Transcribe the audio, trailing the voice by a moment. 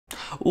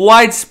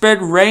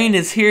Widespread rain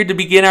is here to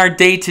begin our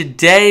day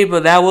today,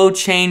 but that will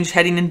change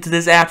heading into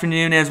this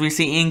afternoon as we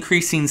see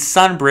increasing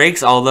sun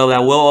breaks, although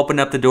that will open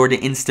up the door to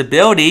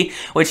instability,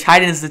 which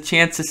heightens the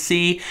chance to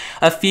see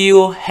a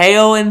few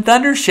hail and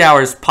thunder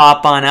showers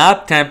pop on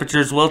up.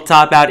 Temperatures will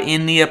top out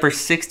in the upper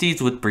 60s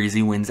with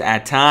breezy winds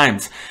at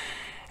times.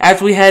 As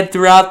we head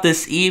throughout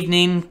this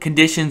evening,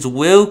 conditions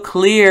will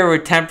clear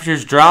with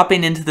temperatures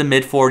dropping into the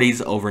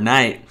mid-40s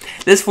overnight.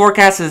 This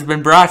forecast has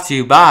been brought to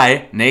you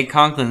by Nate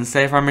Conklin,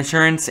 State Farm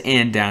Insurance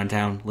in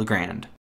downtown LeGrand.